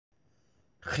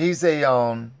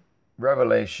Chisayon,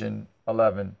 Revelation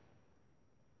 11.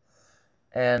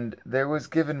 And there was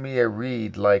given me a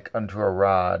reed like unto a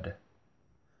rod.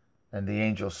 And the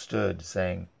angel stood,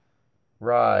 saying,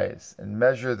 Rise, and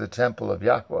measure the temple of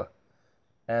Yahweh,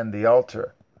 and the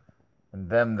altar, and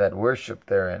them that worship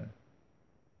therein.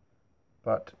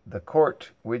 But the court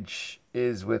which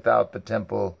is without the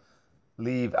temple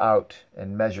leave out,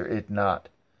 and measure it not,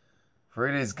 for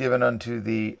it is given unto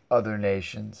the other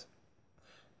nations.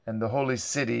 And the holy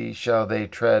city shall they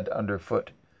tread under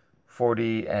foot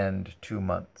 42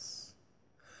 months.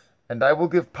 And I will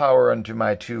give power unto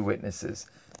my 2 witnesses,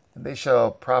 and they shall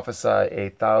prophesy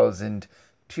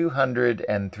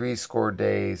 1,260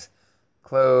 days,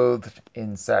 clothed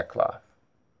in sackcloth.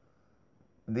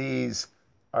 These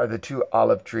are the 2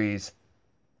 olive trees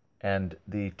and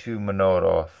the 2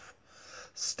 menorah,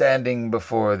 standing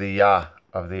before the Yah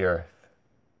of the earth.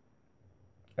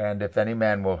 And if any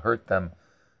man will hurt them,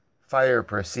 fire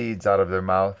proceeds out of their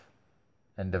mouth,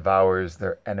 and devours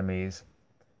their enemies.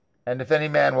 And if any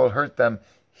man will hurt them,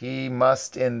 he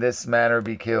must in this manner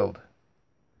be killed.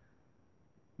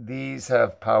 These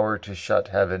have power to shut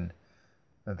heaven,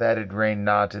 that it rain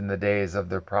not in the days of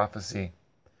their prophecy,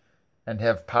 and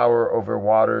have power over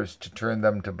waters to turn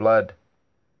them to blood,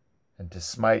 and to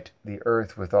smite the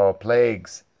earth with all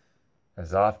plagues,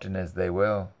 as often as they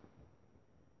will.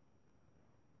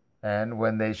 And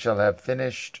when they shall have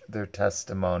finished their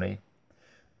testimony,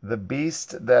 the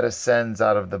beast that ascends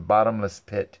out of the bottomless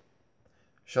pit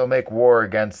shall make war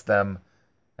against them,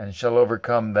 and shall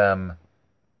overcome them,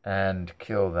 and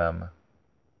kill them.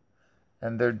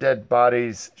 And their dead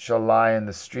bodies shall lie in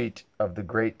the street of the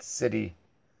great city,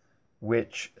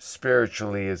 which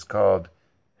spiritually is called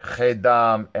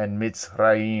Chedam and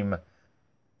Mitzrayim,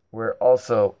 where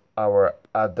also our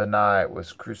Adonai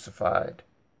was crucified.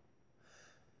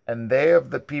 And they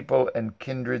of the people and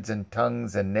kindreds and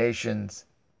tongues and nations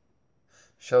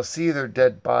shall see their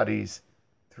dead bodies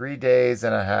 3 days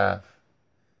and a half,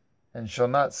 and shall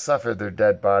not suffer their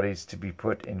dead bodies to be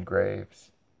put in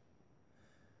graves.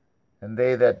 And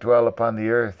they that dwell upon the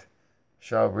earth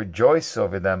shall rejoice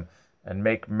over them, and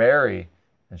make merry,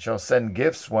 and shall send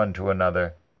gifts one to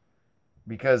another,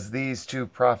 because these 2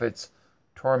 prophets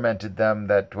tormented them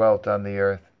that dwelt on the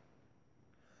earth.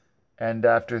 And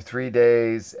after 3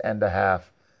 days and a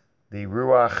half, the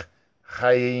Ruach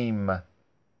Chaim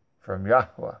from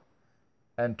Yahweh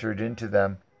entered into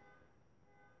them,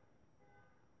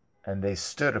 and they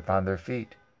stood upon their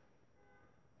feet.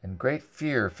 And great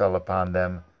fear fell upon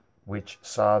them which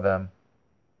saw them.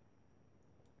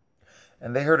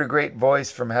 And they heard a great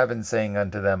voice from heaven saying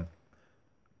unto them,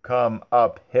 Come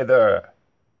up hither.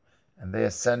 And they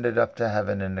ascended up to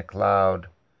heaven in a cloud,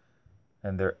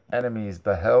 and their enemies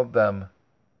beheld them.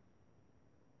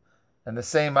 And the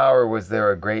same hour was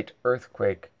there a great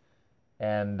earthquake,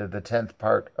 and the 10th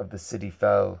part of the city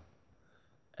fell.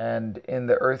 And in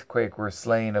the earthquake were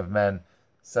slain of men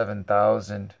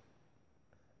 7,000.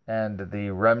 And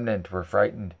the remnant were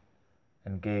frightened,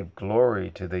 and gave glory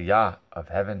to the Yah of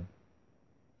heaven.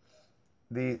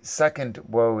 The 2nd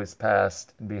woe is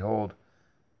past, and behold,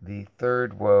 the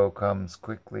 3rd woe comes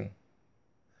quickly.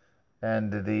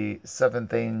 And the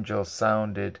 7th angel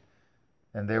sounded,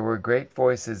 and there were great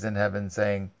voices in heaven,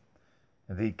 saying,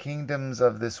 The kingdoms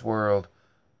of this world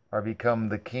are become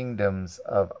the kingdoms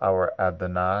of our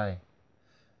Adonai,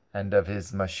 and of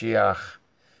his Mashiach,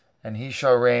 and he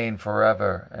shall reign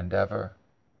forever and ever.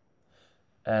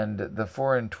 And the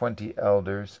 24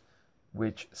 elders,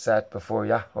 which sat before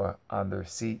Yahweh on their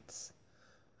seats,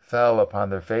 fell upon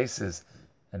their faces,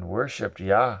 and worshipped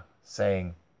Yah,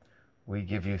 saying, We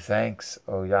give you thanks,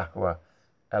 O Yahweh,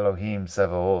 Elohim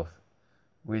Sevaoth,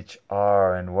 which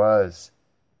are and was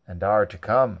and are to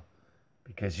come,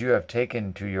 because you have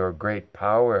taken to your great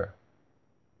power,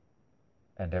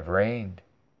 and have reigned.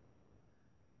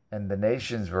 And the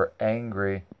nations were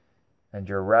angry, and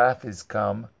your wrath is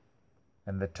come,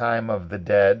 and the time of the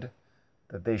dead,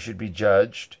 that they should be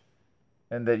judged,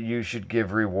 and that you should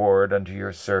give reward unto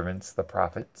your servants the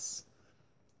prophets,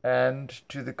 and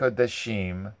to the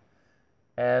Kodeshim,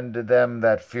 and them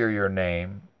that fear your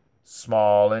name,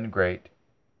 small and great,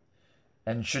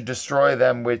 and should destroy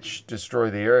them which destroy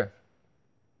the earth.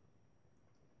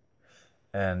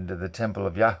 And the temple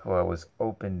of Yahweh was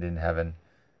opened in heaven,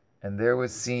 and there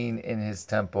was seen in his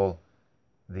temple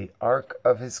the ark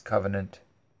of his covenant.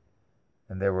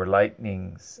 And there were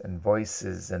lightnings, and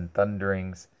voices, and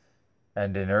thunderings,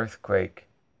 and an earthquake,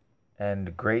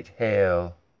 and great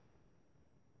hail,